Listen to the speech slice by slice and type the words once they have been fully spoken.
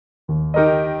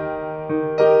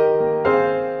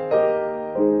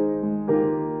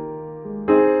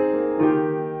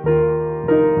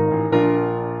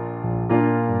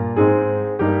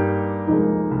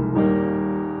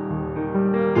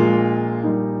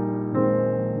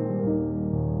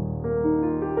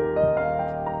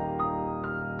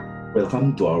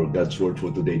Welcome to our God's Word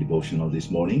for Today devotional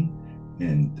this morning.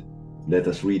 And let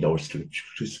us read our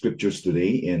scriptures today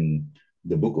in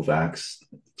the book of Acts,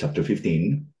 chapter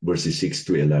 15, verses 6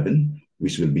 to 11,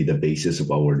 which will be the basis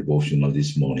of our devotional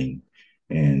this morning.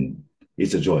 And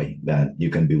it's a joy that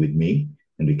you can be with me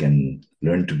and we can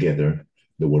learn together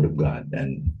the Word of God.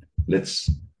 And let's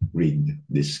read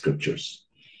these scriptures.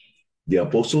 The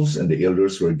apostles and the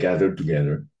elders were gathered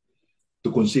together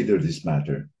to consider this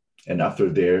matter. And after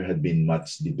there had been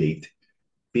much debate,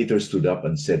 Peter stood up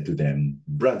and said to them,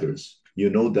 "Brothers,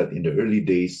 you know that in the early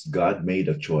days God made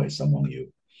a choice among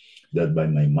you, that by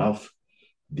my mouth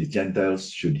the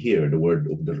Gentiles should hear the word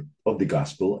of the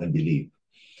gospel and believe.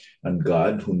 And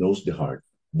God, who knows the heart,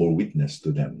 bore witness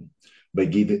to them by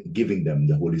giving them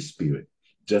the Holy Spirit,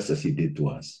 just as he did to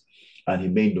us. And he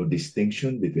made no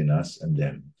distinction between us and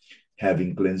them,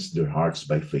 having cleansed their hearts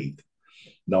by faith.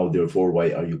 Now, therefore,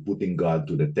 why are you putting God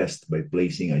to the test by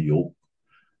placing a yoke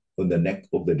on the neck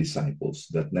of the disciples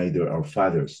that neither our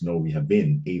fathers nor we have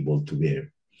been able to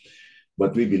bear?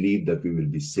 But we believe that we will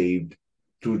be saved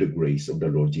through the grace of the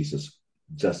Lord Jesus,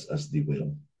 just as they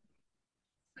will."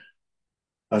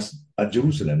 As at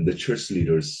Jerusalem, the church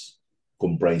leaders,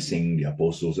 comprising the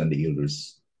apostles and the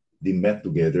elders, they met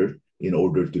together in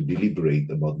order to deliberate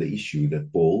about the issue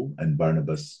that Paul and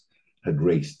Barnabas had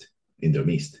raised in their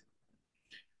midst.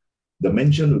 The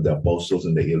mention of the apostles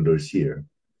and the elders here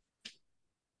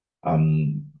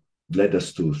led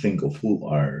us to think of who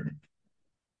are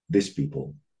these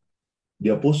people.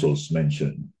 The apostles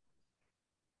mentioned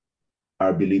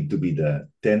are believed to be the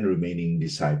 10 remaining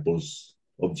disciples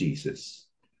of Jesus.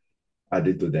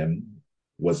 Added to them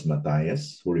was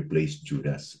Matthias, who replaced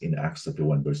Judas in Acts chapter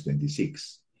 1, verse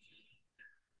 26.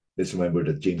 Let's remember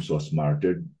that James was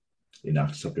martyred in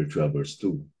Acts chapter 12, verse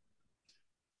 2.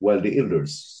 While the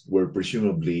elders were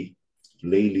presumably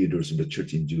lay leaders of the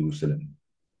church in Jerusalem,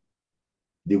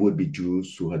 they would be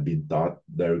Jews who had been taught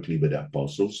directly by the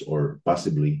apostles or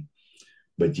possibly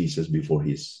by Jesus before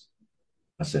his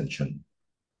ascension.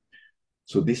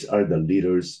 So these are the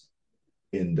leaders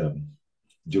in the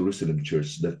Jerusalem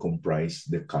church that comprise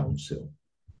the council.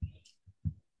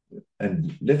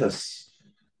 And let us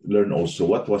learn also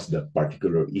what was the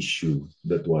particular issue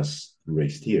that was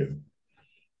raised here.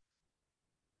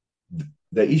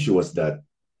 The issue was that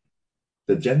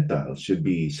the Gentiles should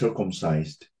be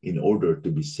circumcised in order to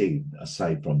be saved,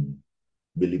 aside from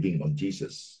believing on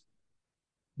Jesus.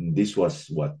 And this was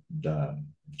what the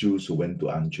Jews who went to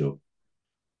Antioch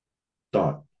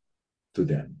taught to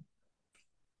them.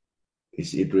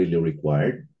 Is it really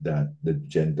required that the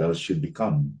Gentiles should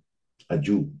become a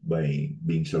Jew by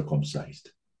being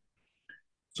circumcised?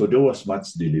 So there was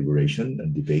much deliberation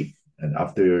and debate, and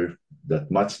after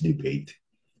that much debate,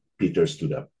 Peter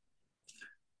stood up.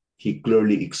 He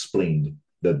clearly explained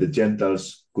that the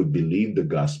Gentiles could believe the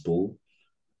gospel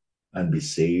and be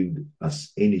saved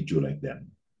as any Jew like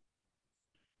them.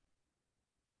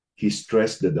 He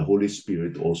stressed that the Holy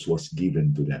Spirit also was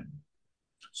given to them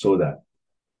so that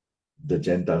the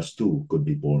Gentiles too could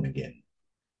be born again.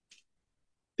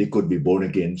 They could be born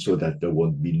again so that there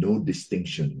won't be no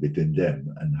distinction between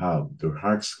them and have their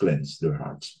hearts cleansed, their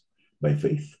hearts by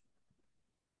faith.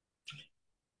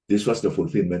 This was the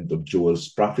fulfillment of Joel's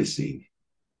prophecy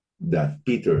that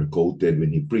Peter quoted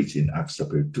when he preached in Acts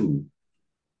chapter 2,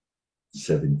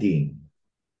 17,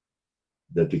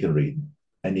 that we can read.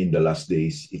 "And in the last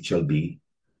days it shall be,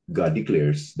 God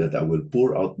declares, that I will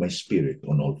pour out my spirit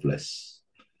on all flesh."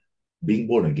 Being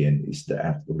born again is the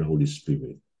act of the Holy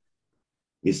Spirit.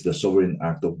 It's the sovereign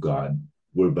act of God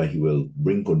whereby he will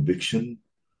bring conviction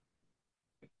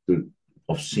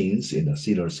of sins in a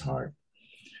sinner's heart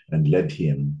and led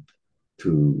him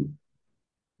to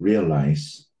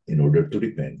realize in order to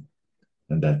repent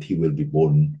and that he will be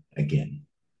born again.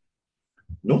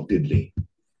 Notedly,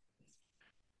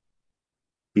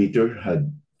 Peter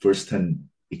had first-hand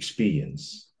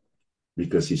experience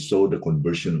because he saw the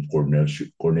conversion of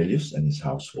Cornelius and his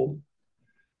household,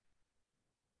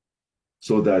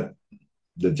 so that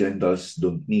the Gentiles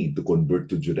don't need to convert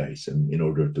to Judaism in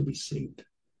order to be saved.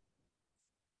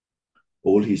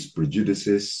 All his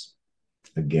prejudices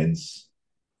against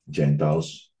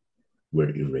Gentiles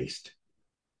were erased.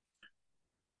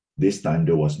 This time,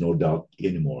 there was no doubt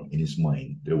anymore in his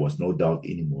mind. There was no doubt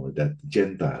anymore that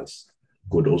Gentiles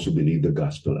could also believe the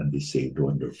gospel and be saved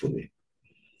wonderfully.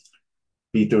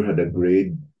 Peter had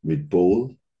agreed with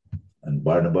Paul and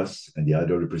Barnabas and the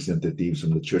other representatives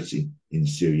from the church in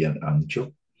Syria and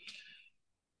Antioch.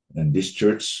 And this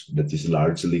church that is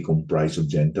largely comprised of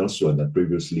Gentiles who had not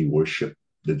previously worshipped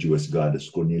the Jewish God as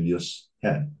Cornelius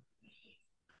had.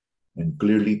 And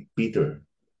clearly, Peter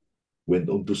went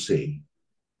on to say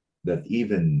that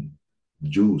even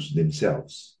Jews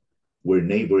themselves were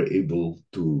never able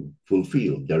to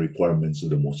fulfill the requirements of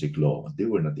the Mosaic law. They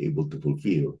were not able to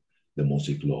fulfill the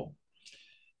Mosaic law.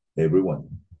 Everyone,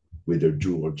 whether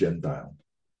Jew or Gentile,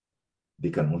 they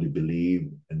can only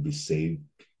believe and be saved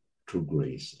through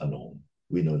grace alone.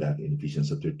 We know that in Ephesians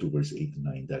chapter 2, verse 8 to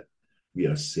 9, that we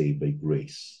are saved by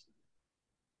grace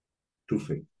through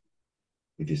faith.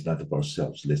 It is not of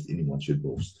ourselves, lest anyone should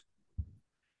boast.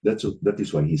 That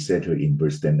is why he said here in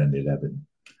verse 10 and 11,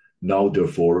 now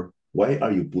therefore, why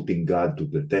are you putting God to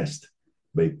the test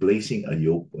by placing a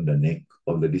yoke on the neck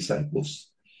of the disciples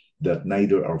that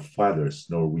neither our fathers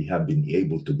nor we have been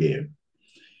able to bear?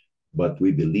 But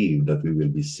we believe that we will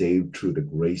be saved through the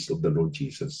grace of the Lord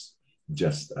Jesus,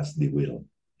 just as they will.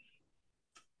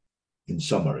 In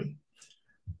summary,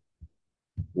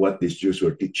 what these Jews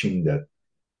were teaching, that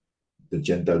the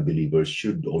Gentile believers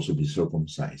should also be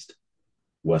circumcised,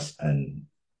 was an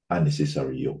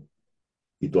unnecessary yoke.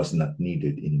 It was not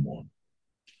needed anymore.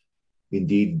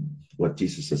 Indeed, what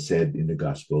Jesus has said in the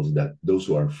Gospels, that those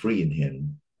who are free in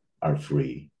him are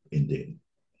free indeed.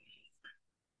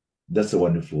 That's a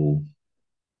wonderful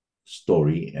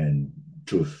story and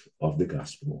truth of the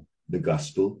gospel. The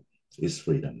gospel is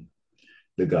freedom.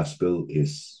 The gospel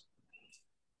is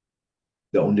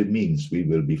the only means we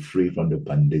will be free from the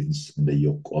bondage and the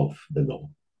yoke of the law.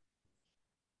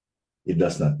 It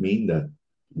does not mean that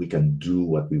we can do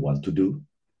what we want to do.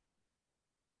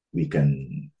 We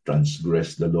can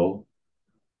transgress the law,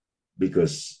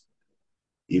 because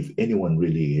if anyone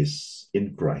really is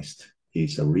in Christ,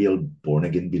 he's a real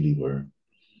born-again believer,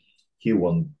 he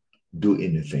won't do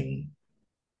anything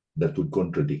that would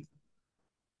contradict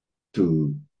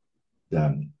to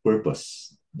the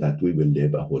purpose that we will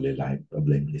live a holy life, a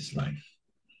blameless life.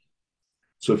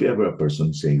 So if ever a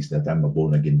person says that I'm a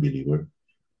born-again believer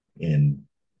and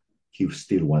he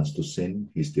still wants to sin,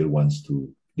 he still wants to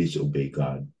disobey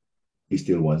God, he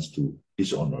still wants to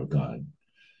dishonor God,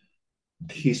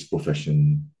 his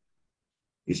profession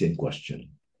is in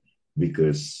question.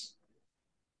 Because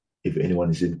if anyone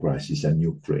is in Christ, he's a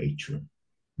new creature.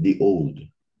 The old,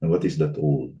 and what is that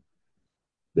old?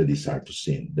 The desire to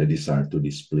sin, the desire to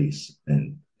displease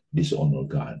and dishonor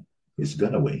God is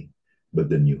gone away, but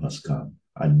the new has come.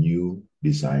 A new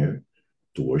desire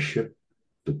to worship,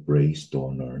 to praise, to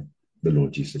honor the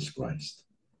Lord Jesus Christ,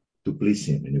 to please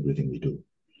him in everything we do.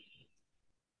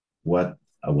 What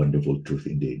a wonderful truth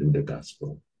indeed in the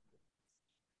gospel.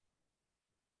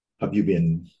 Have you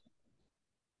been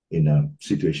in a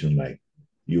situation like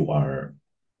you are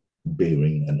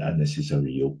bearing an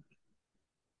unnecessary yoke?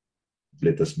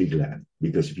 Let us be glad,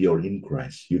 because if you are in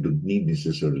Christ, you don't need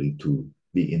necessarily to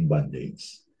be in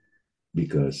bondage,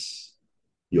 because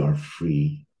you are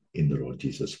free in the Lord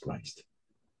Jesus Christ.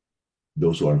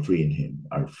 Those who are free in him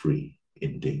are free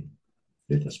indeed.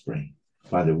 Let us pray.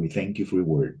 Father, we thank you for your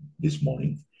word this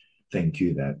morning. Thank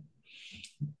you that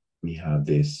we have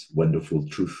this wonderful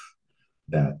truth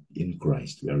that in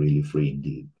Christ we are really free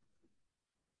indeed.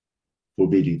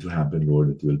 Forbid it to happen, Lord,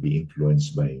 that we'll be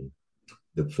influenced by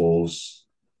the false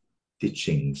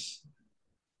teachings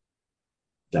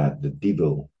that the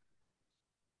devil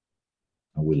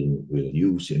will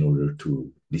use in order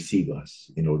to deceive us,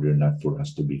 in order not for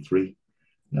us to be free,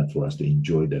 not for us to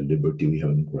enjoy the liberty we have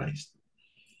in Christ.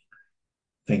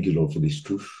 Thank you, Lord, for this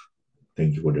truth.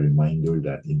 Thank you for the reminder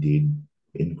that indeed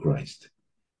in Christ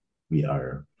we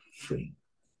are free.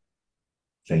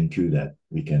 Thank you that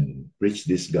we can preach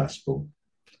this gospel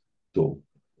to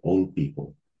all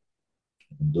people.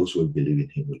 And those who believe in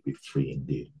him will be free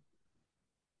indeed.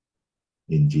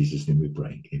 In Jesus' name we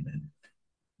pray. Amen.